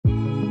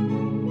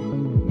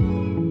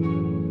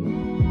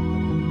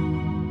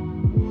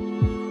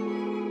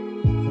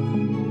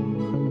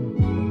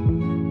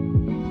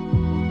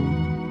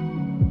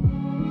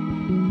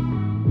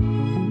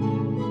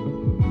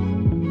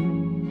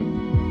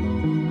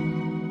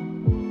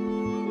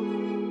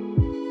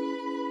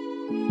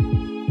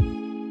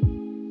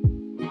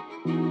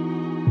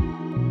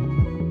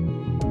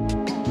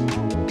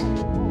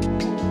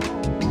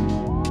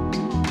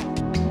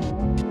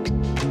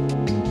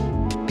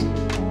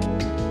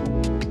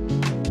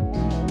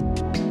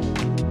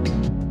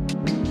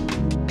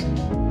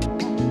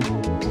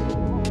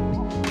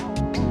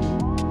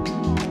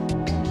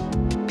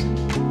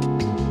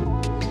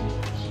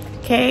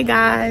Okay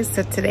guys,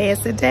 so today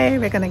is the day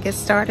we're going to get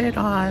started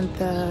on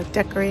the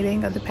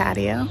decorating of the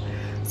patio.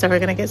 So we're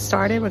going to get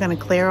started, we're going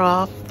to clear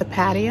off the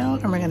patio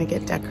and we're going to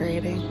get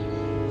decorating.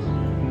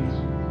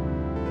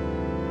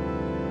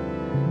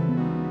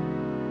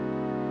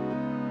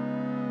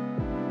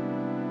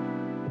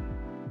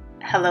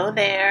 Hello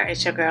there,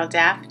 it's your girl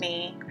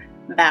Daphne,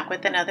 back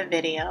with another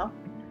video.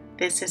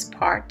 This is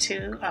part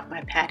 2 of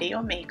my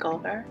patio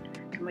makeover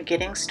and we're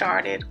getting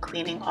started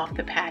cleaning off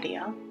the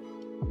patio.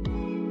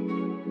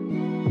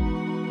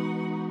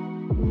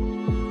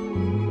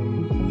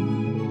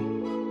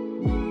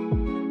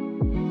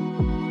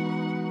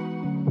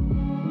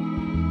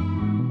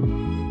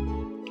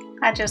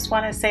 I just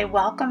want to say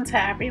welcome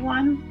to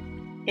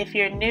everyone. If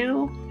you're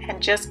new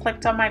and just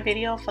clicked on my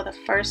video for the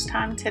first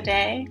time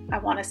today, I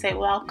want to say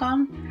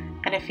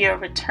welcome. And if you're a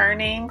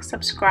returning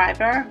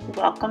subscriber,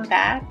 welcome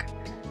back.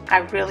 I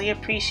really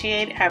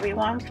appreciate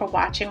everyone for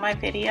watching my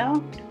video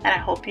and I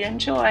hope you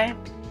enjoy.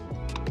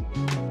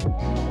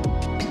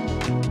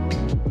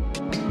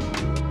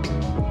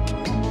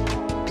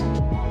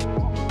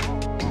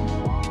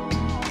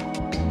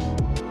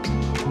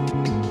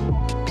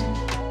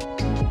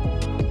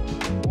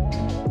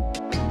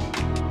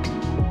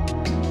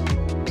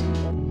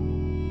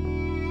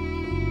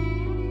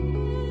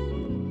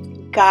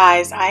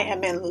 Guys, I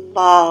am in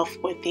love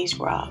with these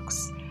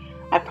rugs.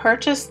 I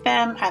purchased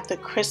them at the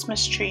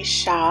Christmas tree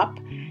shop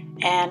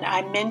and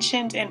I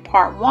mentioned in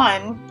part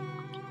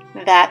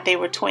 1 that they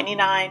were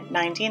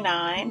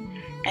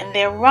 $29.99 and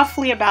they're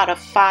roughly about a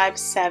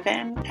 5'7"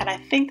 and I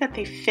think that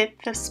they fit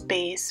the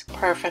space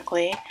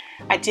perfectly.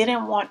 I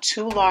didn't want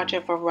too large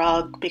of a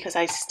rug because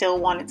I still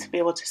wanted to be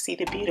able to see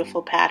the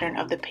beautiful pattern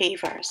of the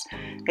pavers,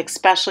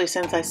 especially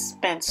since I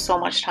spent so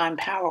much time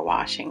power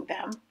washing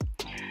them.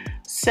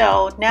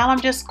 So now I'm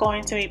just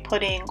going to be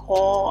putting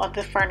all of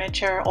the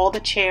furniture, all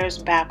the chairs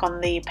back on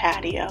the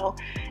patio,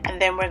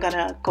 and then we're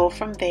gonna go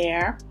from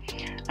there.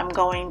 I'm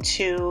going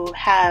to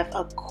have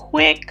a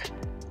quick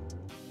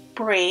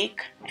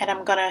break and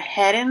I'm gonna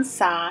head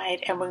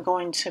inside and we're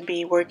going to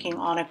be working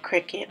on a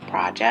Cricut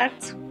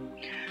project.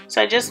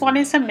 So I just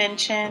wanted to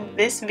mention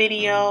this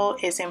video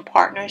is in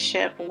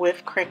partnership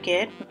with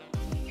Cricut.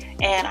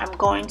 And I'm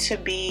going to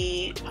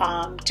be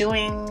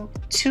doing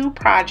 2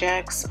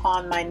 projects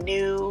on my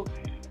new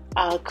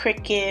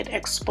Cricut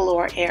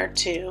Explore Air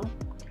 2.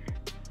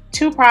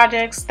 2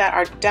 projects that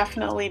are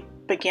definitely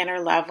beginner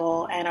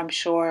level and I'm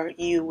sure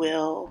you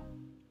will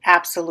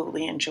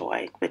absolutely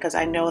enjoy because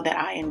I know that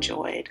I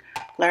enjoyed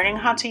learning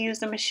how to use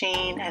the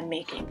machine and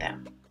making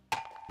them.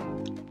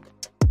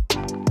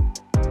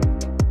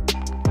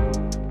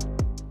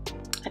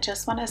 I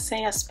just want to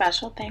say a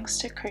special thanks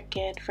to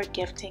Cricut for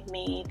gifting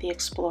me the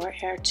Explore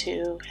Air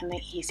 2 and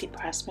the Easy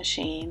Press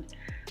machine.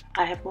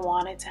 I have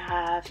wanted to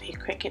have a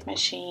Cricut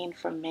machine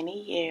for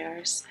many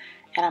years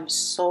and I'm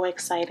so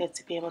excited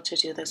to be able to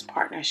do this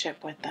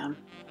partnership with them.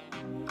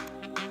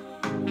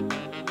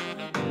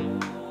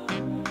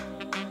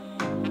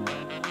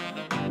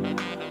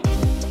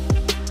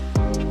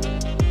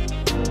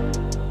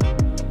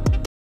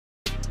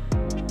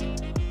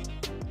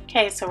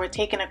 Okay, so we're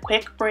taking a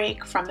quick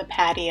break from the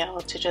patio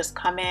to just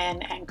come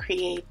in and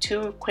create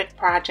 2 quick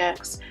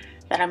projects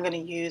that I'm going to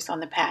use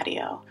on the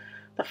patio.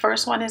 The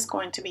first one is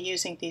going to be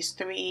using these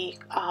 3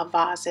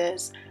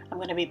 vases. I'm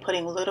going to be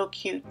putting little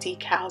cute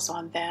decals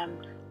on them.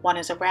 One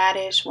is a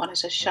radish, one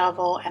is a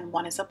shovel, and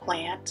one is a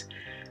plant.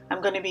 I'm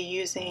going to be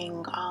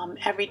using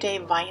everyday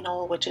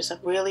vinyl, which is a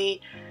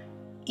really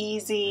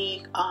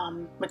easy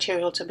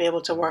material to be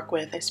able to work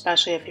with,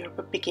 especially if you're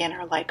a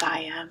beginner like I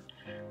am.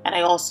 And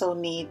I also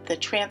need the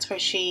transfer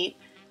sheet.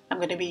 I'm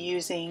going to be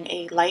using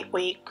a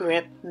lightweight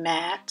grip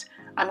mat.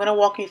 I'm going to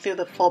walk you through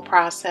the full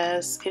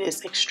process. It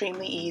is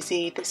extremely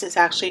easy. This is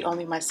actually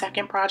only my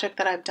 2nd project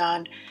that I've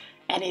done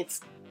and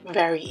it's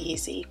very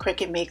easy.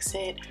 Cricut makes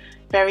it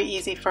very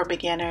easy for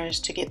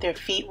beginners to get their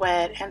feet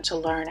wet and to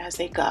learn as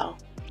they go.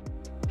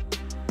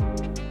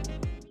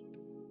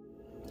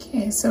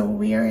 Okay, so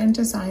we are in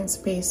Design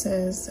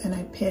Spaces and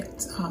I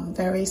picked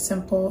very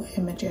simple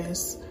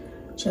images.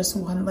 Just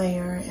 1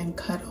 layer and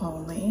cut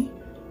only.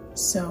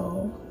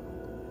 So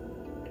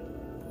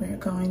we're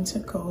going to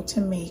go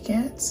to make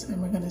it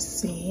and we're going to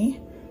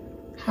see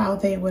how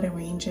they would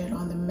arrange it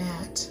on the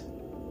mat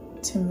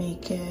to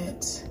make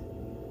it.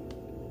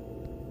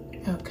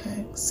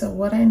 Okay, so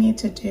what I need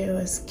to do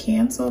is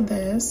cancel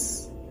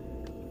this,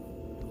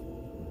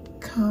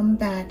 come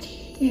back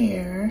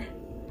here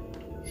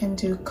and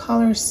do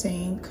color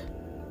sync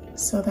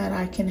so that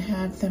I can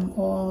have them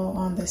all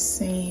on the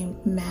same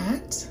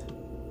mat.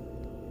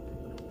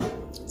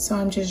 So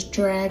I'm just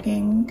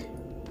dragging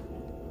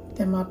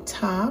them up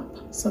top,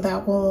 so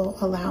that will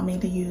allow me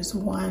to use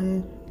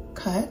 1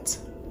 cut.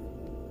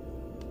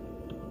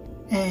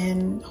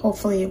 And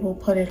hopefully it will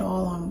put it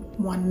all on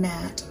 1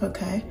 mat,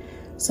 okay?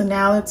 So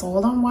now it's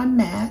all on 1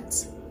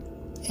 mat.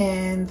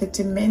 And the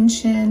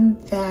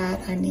dimension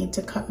that I need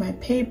to cut my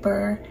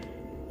paper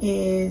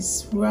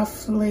is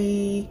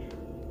roughly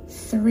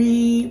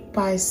 3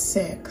 by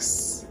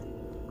 6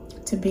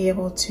 to be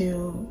able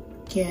to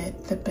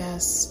get the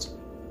best paper.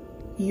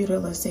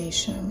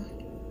 utilization.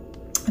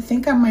 I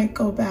think I might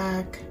go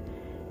back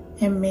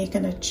and make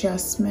an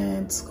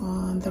adjustment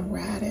on the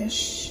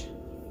radish.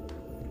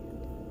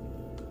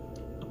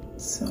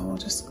 So we'll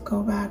just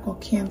go back, we'll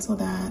cancel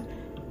that.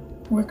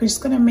 We're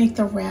just gonna make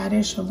the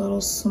radish a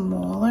little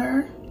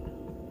smaller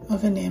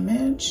of an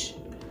image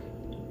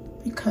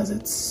because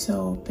it's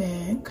so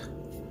big.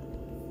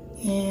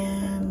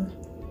 And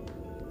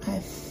I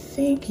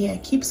think, yeah,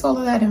 it keeps all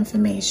of that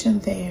information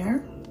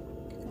there.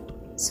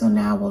 So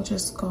now we'll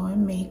just go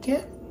and make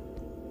it.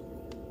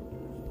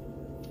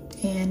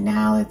 And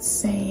now it's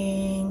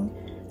saying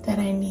that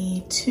I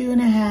need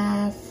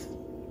 2.5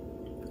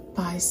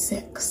 by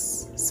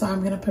 6. So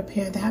I'm gonna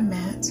prepare that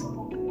mat.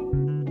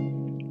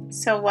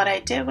 So what I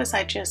did was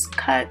I just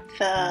cut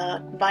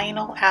the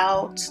vinyl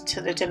out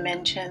to the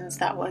dimensions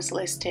that was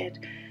listed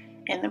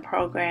in the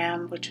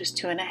program, which was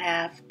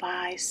 2.5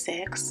 by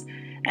 6.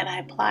 And I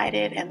applied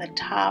it in the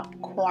top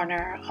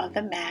corner of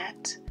the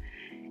mat.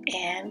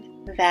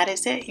 And that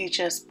is it. You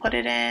just put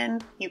it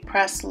in, you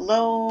press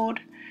load.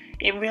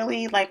 It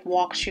really like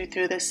walks you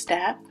through the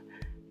step.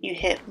 You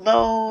hit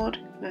load,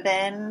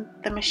 then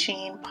the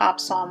machine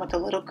pops on with a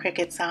little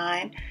Cricut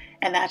sign,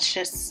 and that's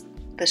just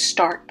the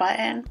start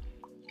button.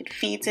 It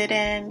feeds it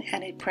in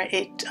and it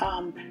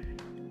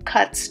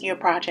cuts your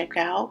project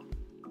out.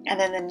 And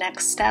then the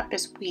next step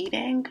is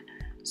weeding.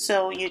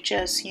 So you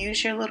just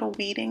use your little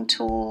weeding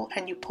tool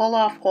and you pull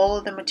off all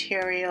of the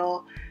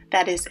material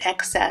that is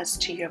excess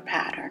to your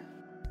pattern.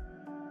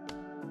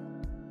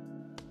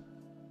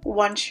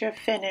 Once you're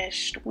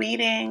finished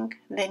weeding,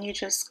 then you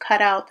just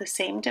cut out the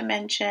same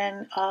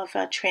dimension of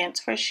a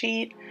transfer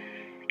sheet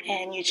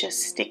and you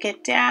just stick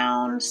it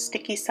down,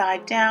 sticky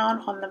side down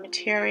on the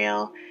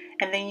material,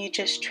 and then you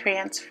just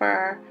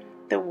transfer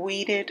the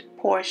weeded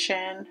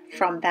portion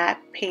from that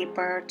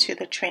paper to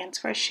the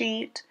transfer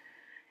sheet.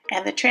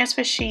 And the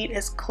transfer sheet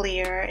is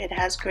clear, it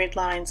has grid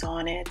lines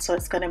on it, so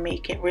it's going to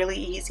make it really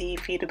easy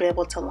for you to be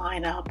able to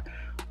line up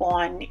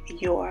on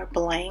your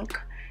blank.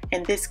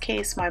 In this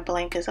case, my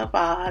blank is a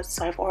vase,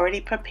 so I've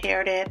already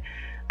prepared it.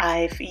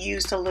 I've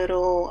used a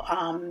little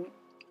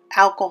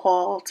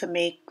alcohol to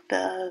make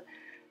the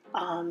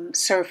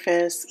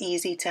surface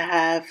easy to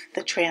have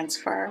the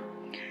transfer.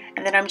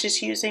 And then I'm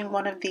just using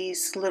one of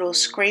these little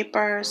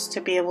scrapers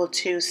to be able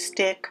to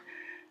stick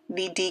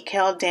the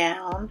decal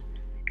down.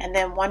 And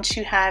then once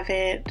you have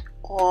it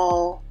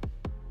all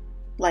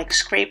like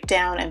scraped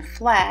down and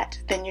flat,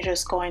 then you're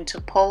just going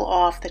to pull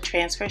off the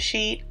transfer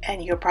sheet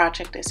and your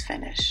project is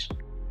finished.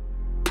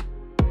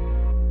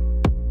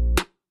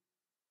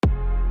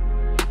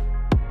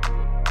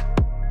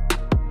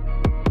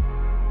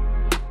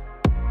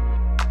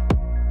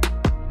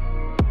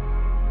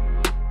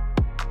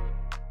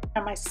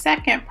 Now my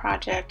second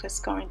project is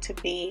going to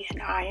be an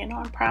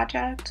iron-on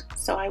project.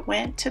 So I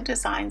went to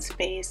Design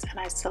Space and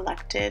I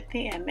selected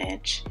the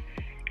image,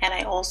 and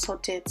I also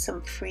did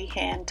some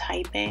freehand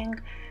typing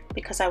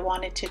because I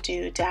wanted to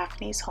do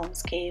Daphne's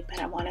Homescape and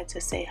I wanted to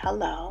say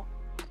hello.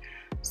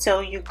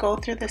 So you go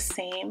through the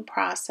same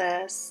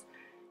process,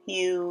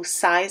 you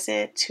size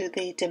it to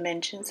the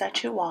dimensions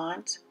that you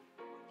want,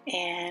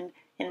 and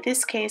in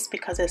this case,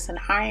 because it's an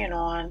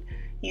iron-on,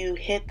 you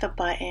hit the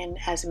button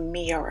as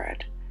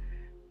mirrored.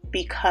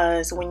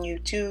 Because when you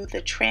do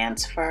the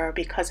transfer,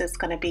 because it's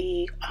going to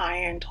be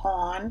ironed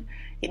on,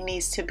 it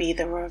needs to be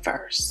the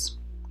reverse.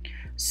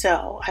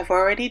 So I've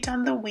already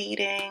done the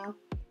weeding.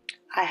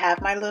 I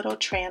have my little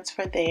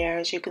transfer there.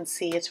 As you can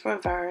see, it's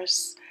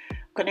reverse. I'm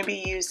going to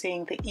be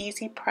using the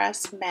Easy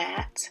Press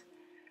mat.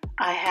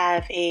 I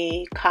have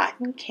a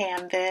cotton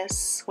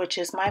canvas, which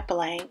is my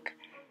blank.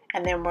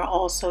 And then we're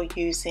also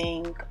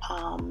using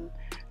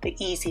the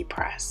Easy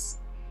Press.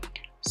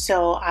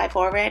 So I've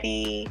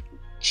already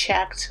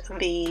checked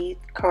the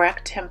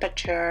correct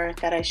temperature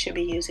that I should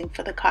be using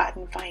for the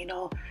cotton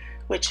vinyl,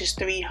 which is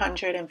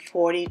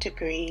 340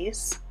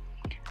 degrees.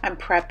 I'm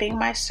prepping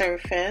my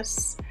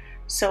surface.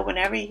 So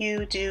whenever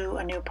you do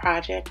a new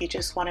project, you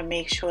just want to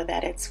make sure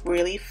that it's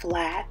really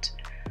flat.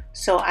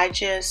 So I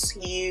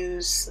just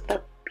use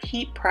the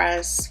heat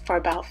press for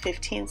about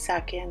 15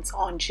 seconds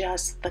on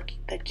just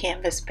the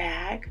canvas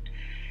bag.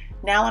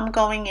 Now I'm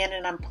going in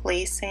and I'm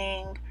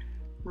placing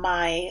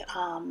my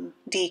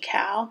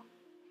decal.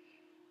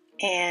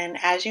 And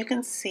as you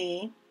can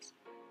see,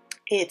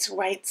 it's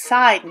right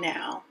side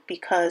now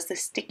because the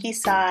sticky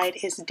side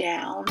is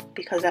down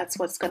because that's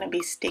what's going to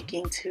be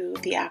sticking to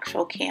the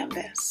actual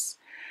canvas.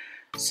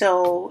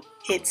 So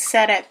it's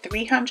set at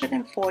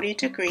 340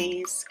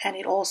 degrees and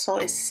it also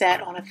is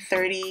set on a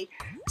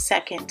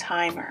 30-second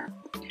timer.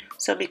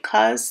 So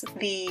because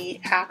the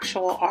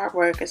actual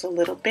artwork is a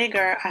little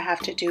bigger, I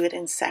have to do it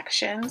in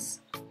sections.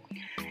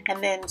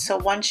 And then so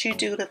once you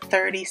do the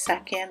 30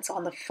 seconds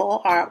on the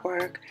full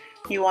artwork,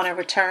 you want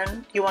to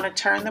turn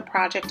the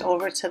project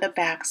over to the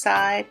back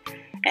side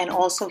and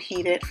also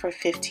heat it for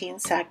 15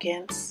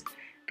 seconds.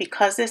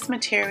 Because this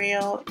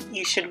material,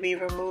 you should be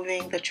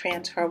removing the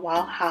transfer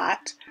while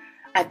hot.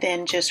 I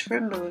then just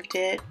removed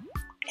it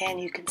and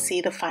you can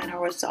see the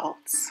final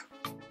results.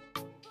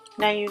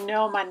 Now you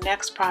know my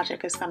next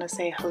project is going to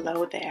say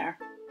hello there.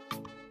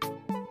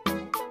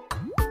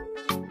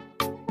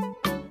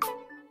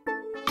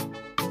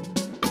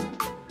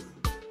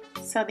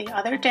 So the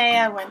other day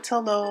I went to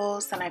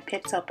Lowe's and I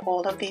picked up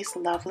all of these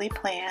lovely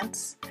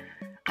plants.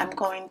 I'm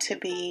going to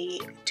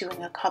be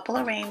doing a couple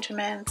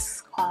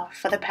arrangements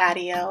for the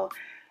patio,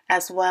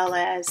 as well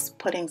as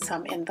putting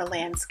some in the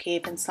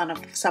landscape and some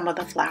of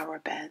the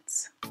flower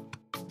beds.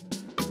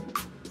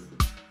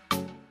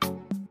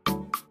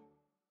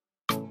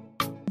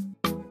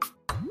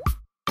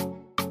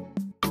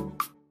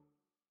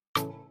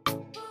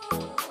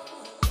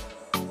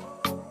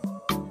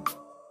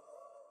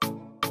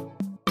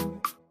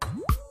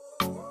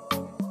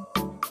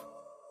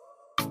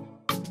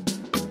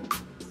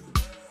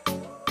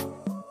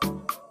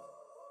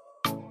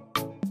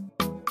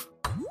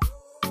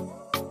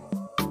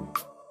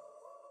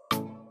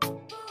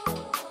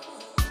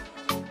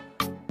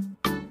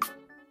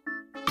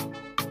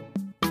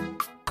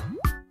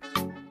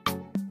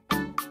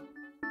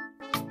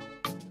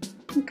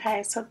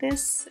 Okay, so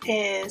this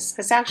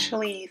is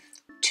actually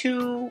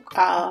two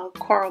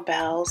coral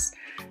bells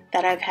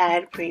that I've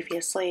had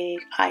previously.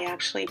 I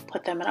actually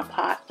put them in a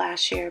pot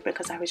last year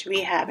because I was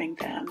rehabbing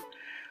them.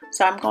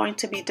 So I'm going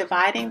to be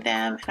dividing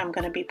them and I'm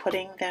going to be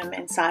putting them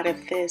inside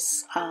of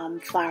this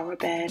flower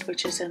bed,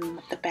 which is in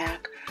the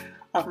back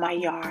of my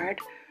yard.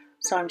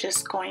 So I'm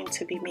just going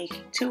to be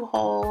making 2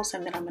 holes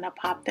and then I'm going to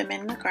pop them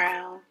in the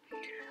ground.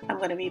 I'm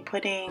going to be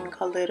putting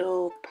a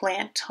little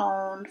plant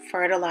tone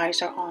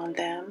fertilizer on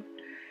them.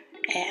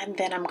 And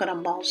then I'm going to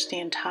mulch the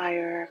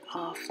entire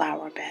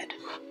flower bed.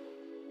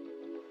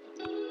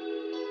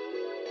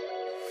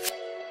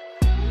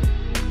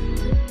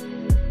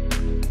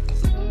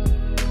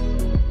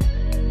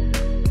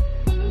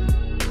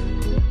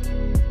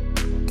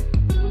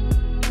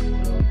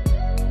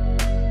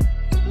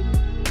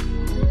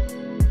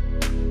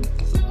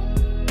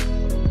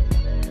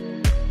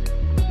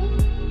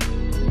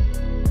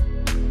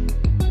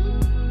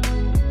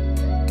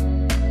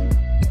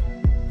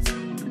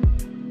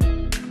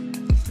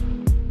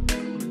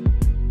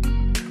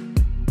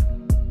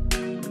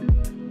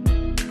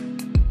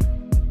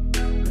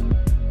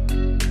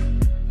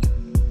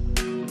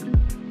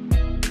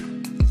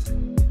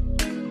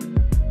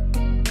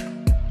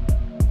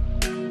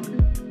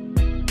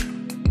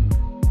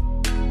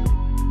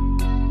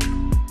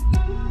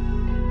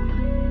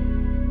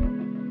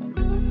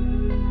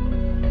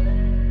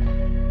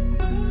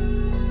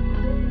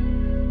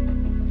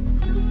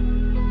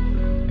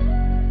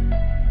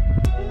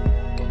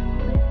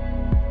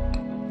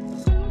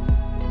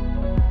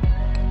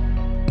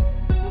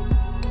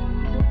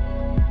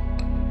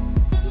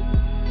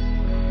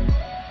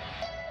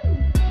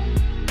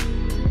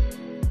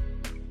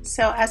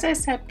 So as I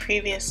said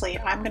previously,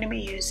 I'm going to be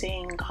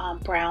using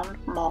brown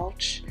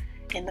mulch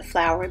in the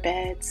flower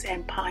beds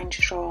and pine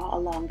straw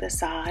along the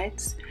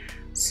sides.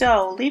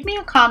 So leave me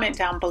a comment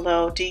down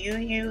below. Do you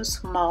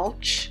use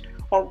mulch,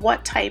 or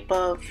what type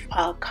of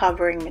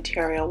covering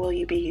material will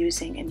you be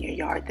using in your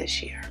yard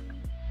this year?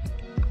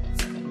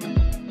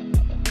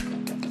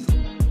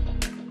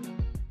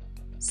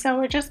 So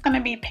we're just going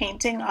to be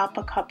painting up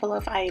a couple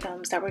of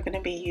items that we're going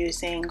to be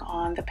using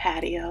on the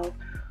patio.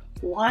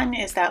 One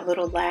is that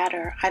little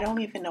ladder. I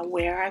don't even know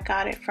where I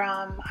got it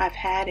from. I've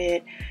had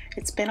it.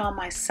 It's been on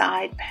my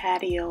side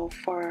patio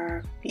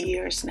for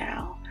years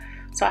now.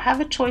 So I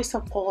have a choice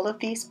of all of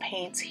these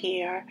paints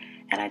here,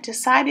 and I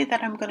decided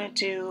that I'm going to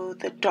do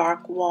the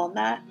dark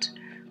walnut.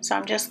 So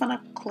I'm just going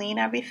to clean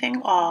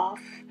everything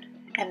off,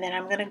 and then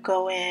I'm going to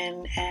go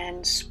in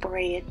and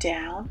spray it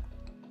down.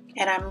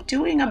 And I'm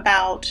doing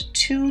about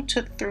 2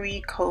 to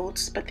 3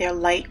 coats, but they're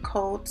light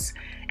coats,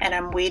 and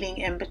I'm waiting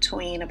in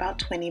between about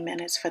 20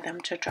 minutes for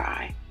them to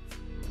dry.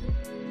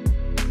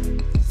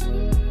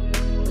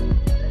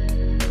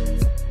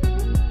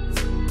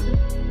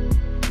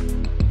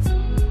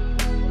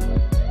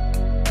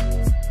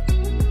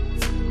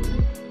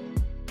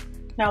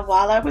 Now,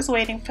 while I was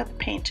waiting for the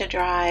paint to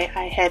dry,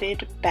 I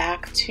headed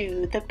back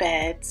to the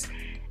beds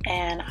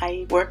and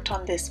I worked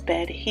on this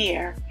bed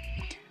here.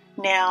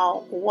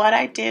 Now, what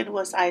I did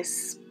was I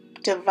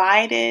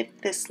divided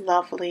this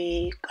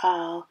lovely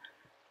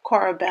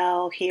coral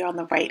bell here on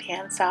the right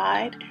hand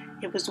side.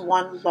 It was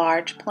one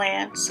large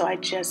plant, so I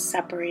just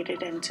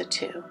separated into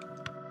 2.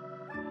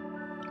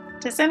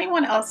 Does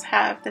anyone else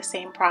have the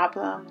same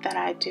problem that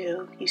I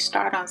do? You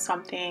start on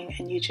something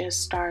and you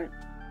just start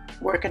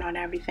working on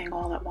everything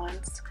all at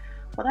once?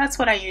 Well, that's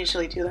what I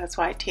usually do. That's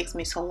why it takes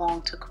me so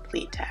long to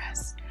complete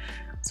tasks.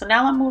 So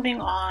now I'm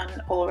moving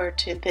on over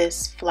to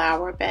this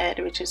flower bed,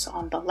 which is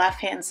on the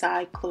left hand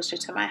side closer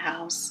to my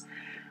house.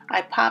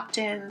 I popped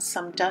in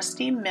some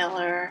Dusty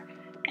Miller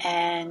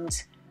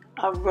and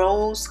a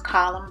rose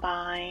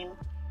columbine,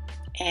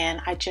 and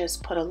I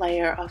just put a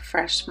layer of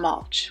fresh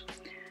mulch.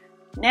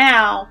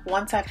 Now,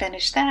 once I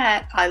finished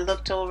that, I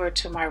looked over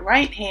to my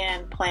right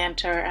hand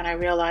planter and I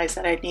realized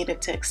that I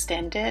needed to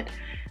extend it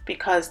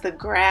because the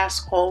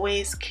grass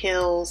always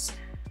kills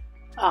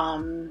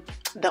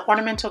the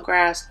ornamental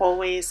grass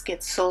always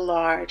gets so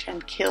large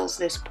and kills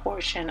this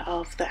portion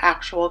of the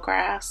actual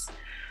grass.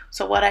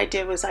 So what I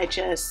did was I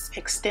just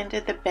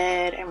extended the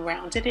bed and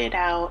rounded it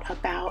out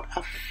about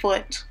a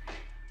foot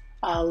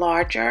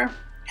larger,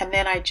 and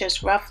then I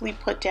just roughly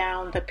put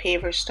down the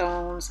paver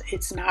stones.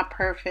 It's not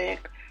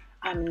perfect.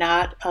 I'm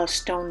not a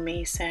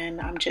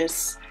stonemason. I'm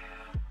just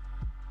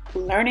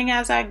learning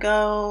as I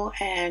go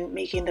and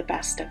making the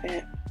best of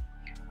it.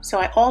 So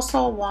I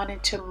also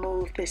wanted to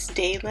move this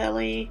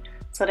daylily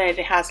so that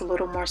it has a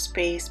little more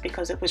space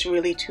because it was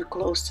really too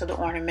close to the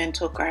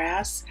ornamental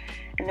grass.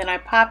 And then I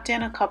popped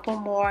in a couple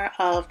more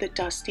of the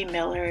Dusty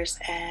Millers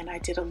and I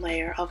did a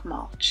layer of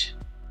mulch.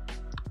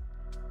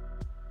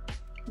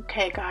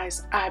 Okay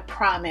guys, I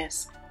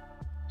promise,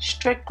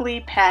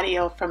 strictly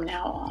patio from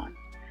now on.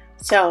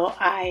 So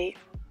I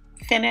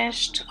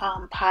finished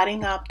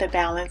potting up the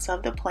balance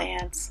of the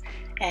plants,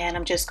 and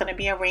I'm just going to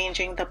be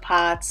arranging the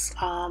pots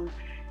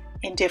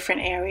in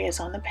different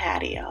areas on the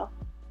patio.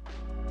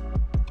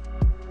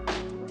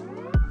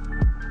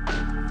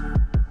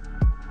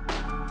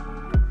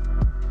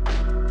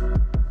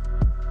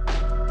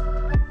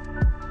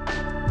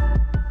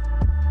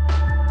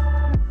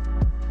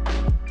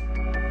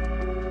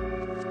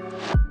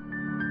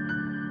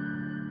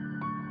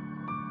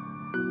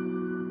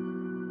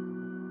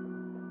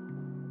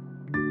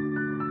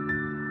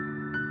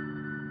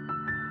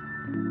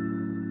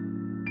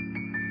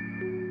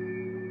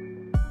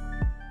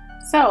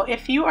 So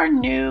if you are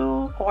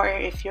new or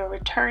if you're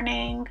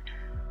returning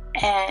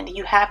and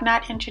you have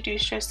not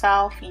introduced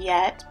yourself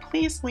yet,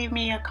 please leave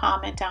me a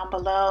comment down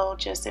below.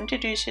 Just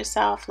introduce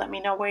yourself. Let me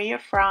know where you're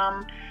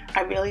from.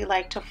 I really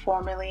like to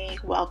formally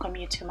welcome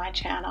you to my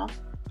channel.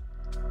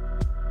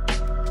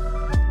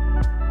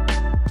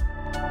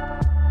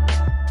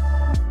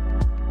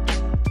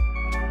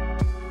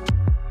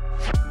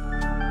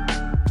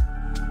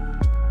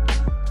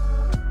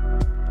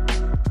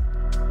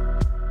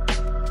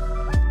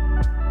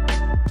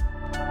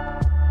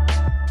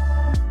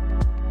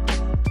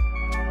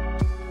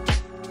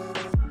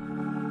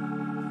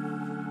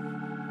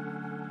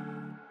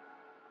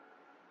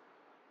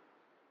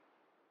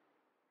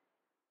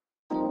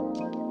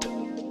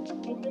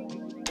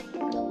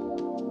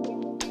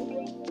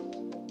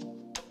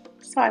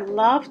 So I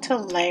love to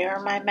layer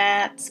my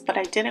mats, but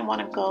I didn't want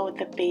to go with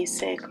the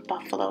basic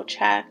buffalo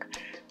check.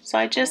 So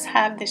I just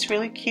have this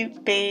really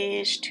cute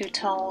beige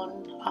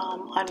two-tone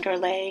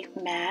underlay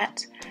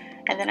mat.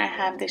 And then I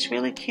have this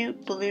really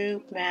cute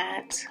blue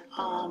mat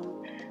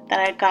that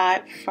I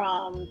got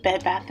from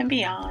Bed Bath &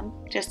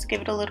 Beyond, just to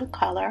give it a little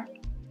color.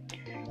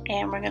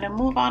 And we're going to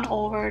move on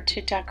over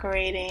to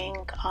decorating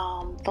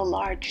the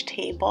large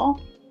table.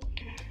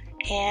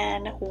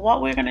 And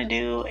what we're going to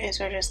do is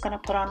we're just going to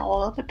put on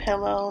all of the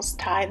pillows,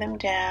 tie them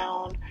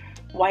down,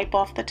 wipe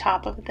off the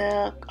top of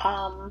the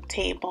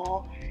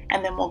table,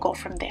 and then we'll go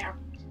from there.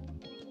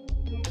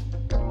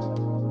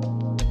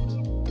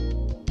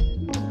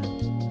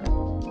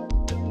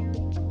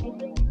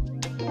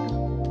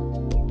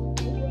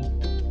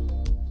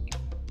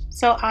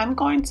 So I'm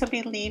going to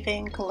be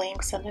leaving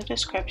links in the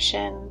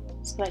description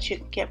so that you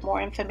can get more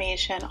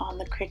information on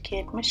the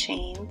Cricut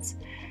machines,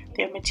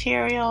 their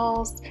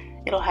materials.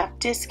 It'll have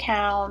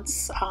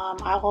discounts.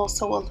 I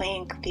also will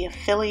link the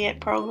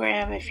affiliate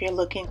program if you're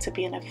looking to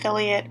be an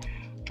affiliate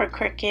for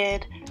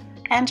Cricut,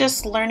 and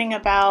just learning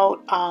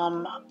about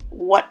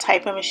what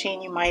type of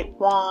machine you might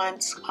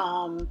want,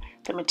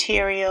 the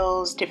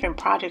materials, different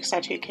projects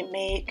that you can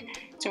make.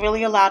 It's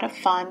really a lot of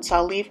fun, so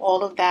I'll leave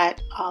all of that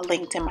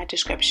linked in my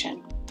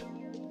description.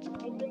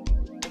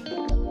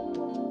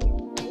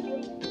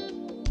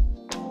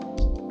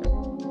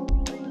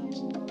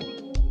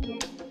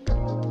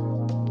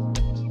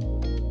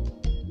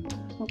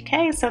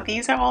 Okay, so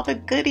these are all the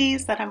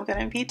goodies that I'm going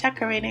to be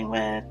decorating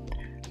with.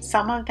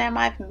 Some of them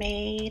I've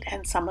made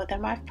and some of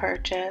them I've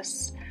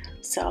purchased.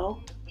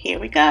 So here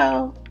we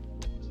go.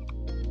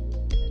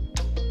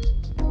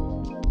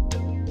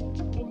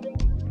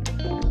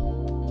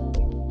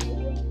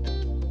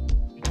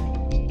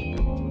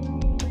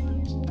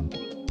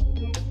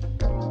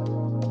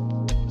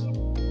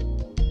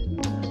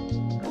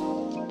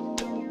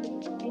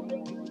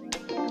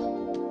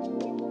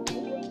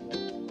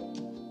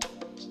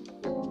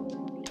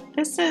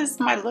 This is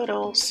my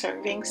little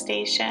serving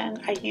station.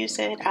 I use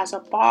it as a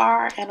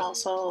bar and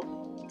also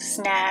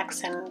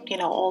snacks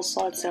and all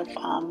sorts of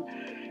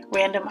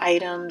random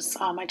items.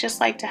 I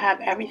just like to have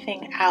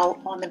everything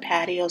out on the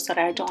patio so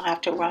that I don't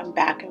have to run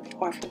back and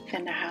forth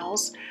within the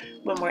house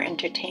when we're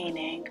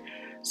entertaining.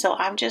 So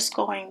I'm just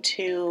going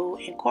to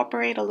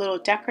incorporate a little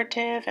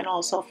decorative and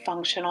also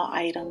functional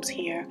items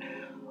here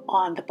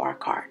on the bar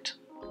cart.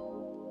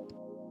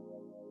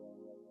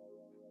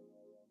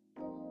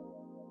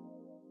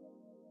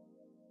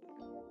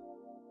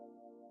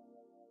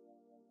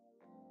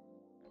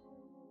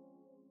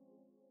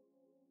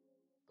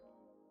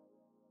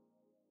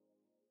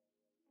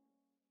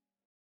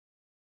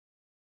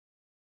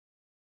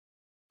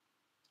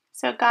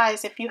 So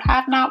guys, if you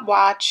have not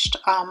watched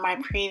my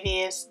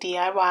previous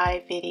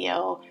DIY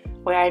video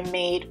where I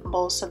made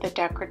most of the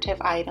decorative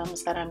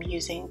items that I'm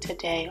using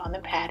today on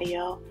the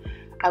patio,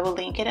 I will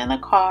link it in the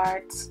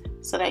cards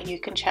so that you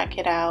can check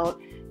it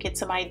out. get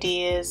some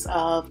ideas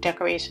of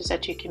decorations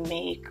that you can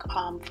make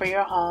for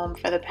your home,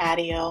 for the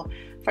patio,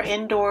 for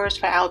indoors,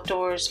 for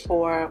outdoors,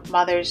 for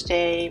Mother's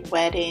Day,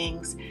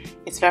 weddings.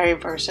 It's very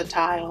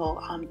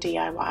versatile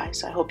DIY,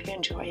 so I hope you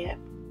enjoy it.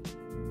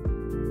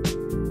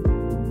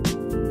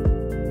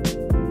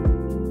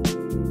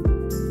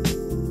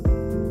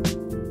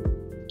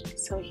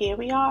 So here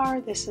we are.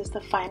 This is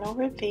the final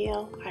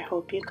reveal. I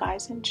hope you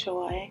guys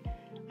enjoy.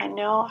 I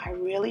know I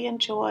really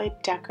enjoyed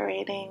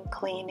decorating,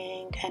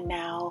 cleaning, and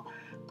now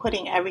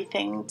putting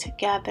everything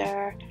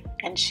together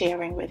and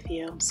sharing with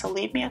you. So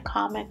leave me a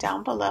comment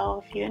down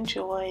below if you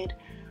enjoyed,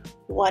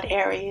 what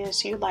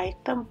areas you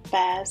liked the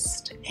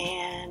best,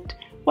 and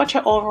what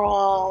your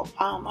overall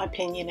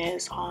opinion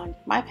is on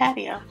my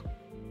patio.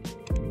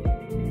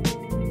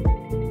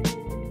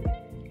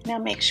 Now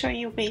make sure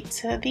you wait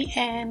to the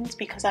end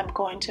because I'm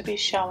going to be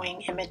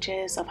showing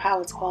images of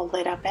how it's all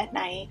lit up at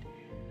night.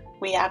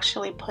 We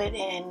actually put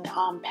in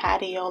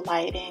patio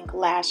lighting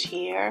last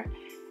year,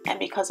 and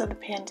because of the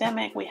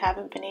pandemic we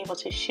haven't been able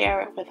to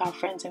share it with our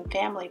friends and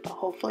family, but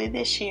hopefully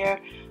this year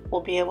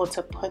we'll be able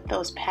to put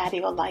those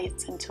patio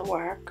lights into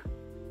work.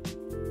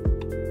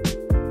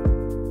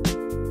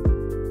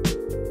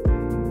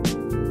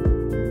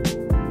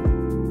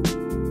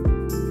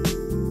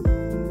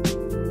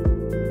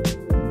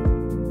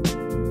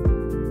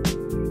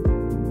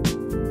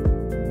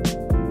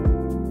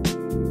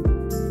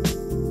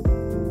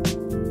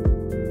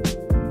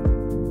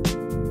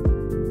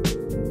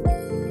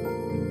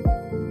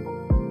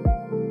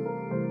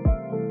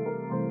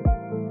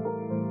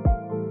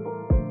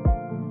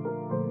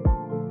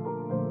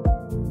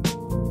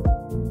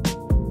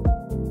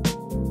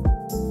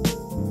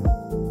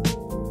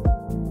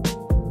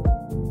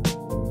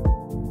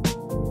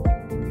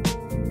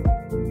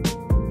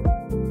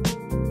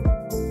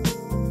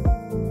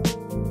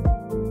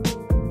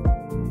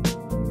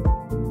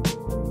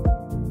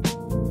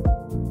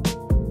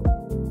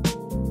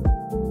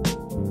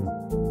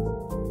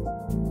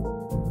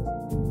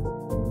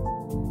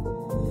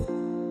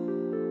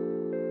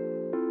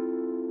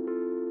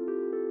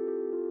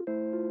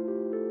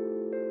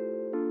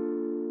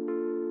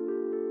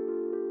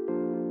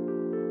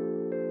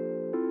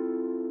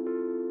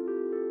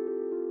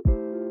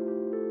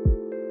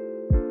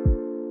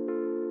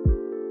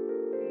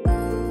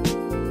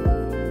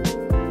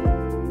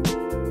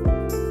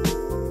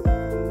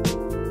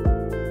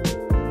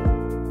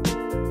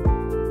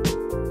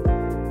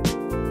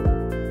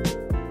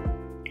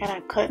 And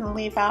I couldn't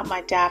leave out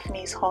my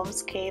Daphne's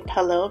Homescape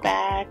Hello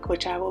bag,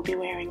 which I will be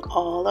wearing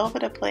all over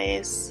the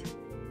place.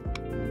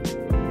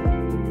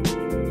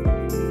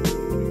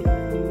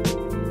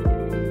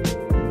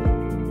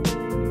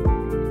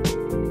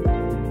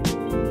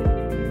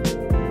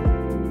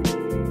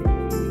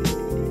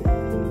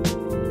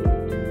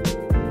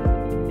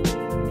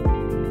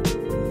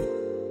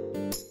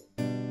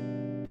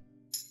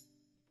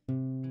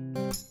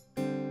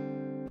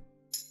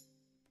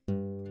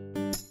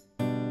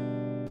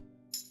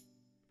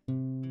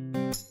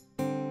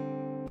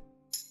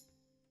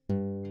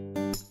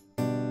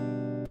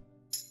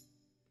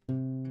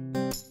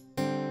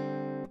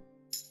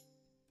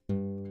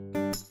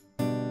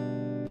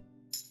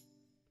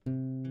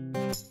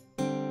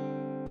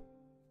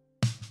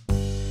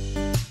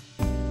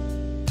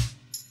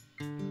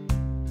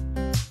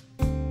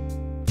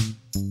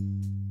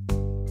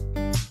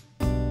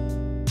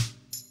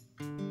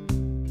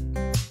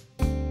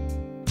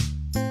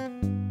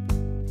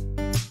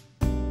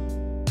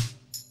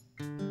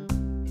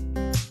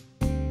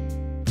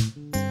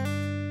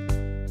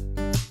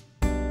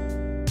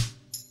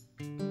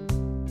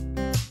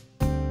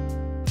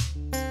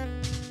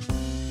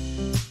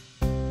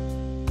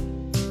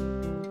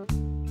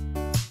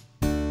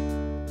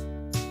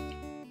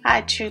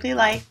 I'd truly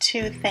like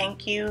to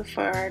thank you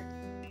for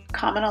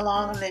coming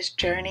along on this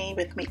journey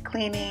with me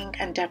cleaning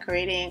and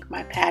decorating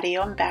my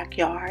patio and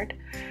backyard.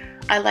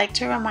 I'd like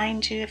to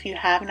remind you, if you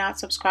have not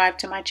subscribed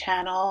to my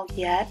channel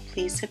yet,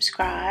 please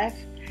subscribe,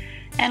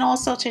 and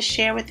also to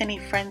share with any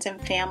friends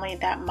and family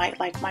that might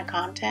like my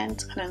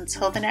content. And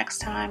until the next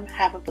time,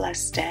 have a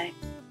blessed day.